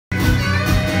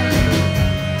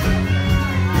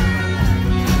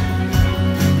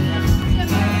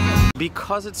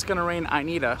because it's gonna rain, I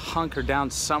need to hunker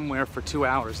down somewhere for 2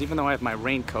 hours, even though I have my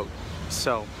raincoat.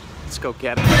 So let's go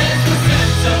get it.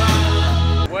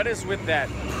 What is with that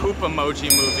poop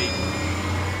emoji movie?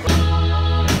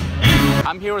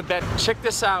 I'm here with Ben. Check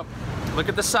this out. Look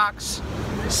at the socks.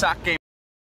 Sock game.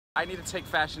 I need to take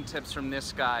fashion tips from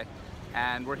this guy.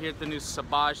 And we're here at the new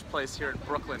Sauvage place here in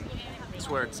Brooklyn. That's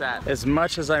where it's at. As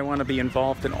much as I want to be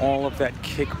involved in all of that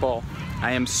kickball,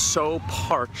 I am so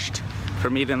parched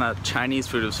from eating that Chinese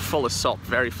food. It was full of salt,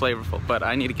 very flavorful, but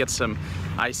I need to get some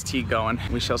iced tea going.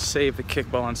 We shall save the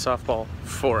kickball and softball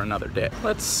for another day.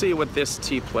 Let's see what this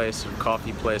tea place or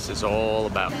coffee place is all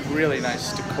about. Really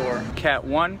nice decor. Cat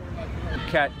 1,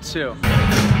 Cat 2.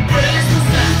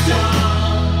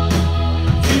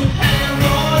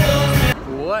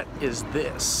 What is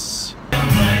this?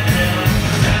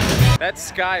 That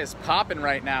sky is popping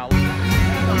right now.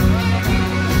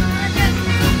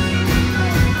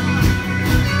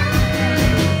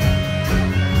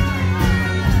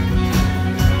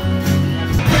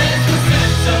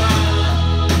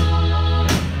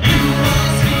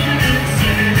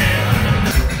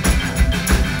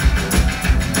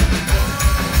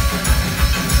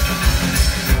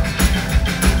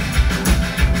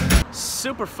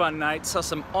 Super fun night, saw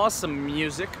some awesome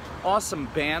music, awesome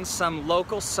bands, some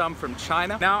local, some from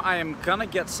China. Now I am gonna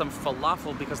get some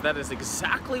falafel because that is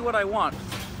exactly what I want.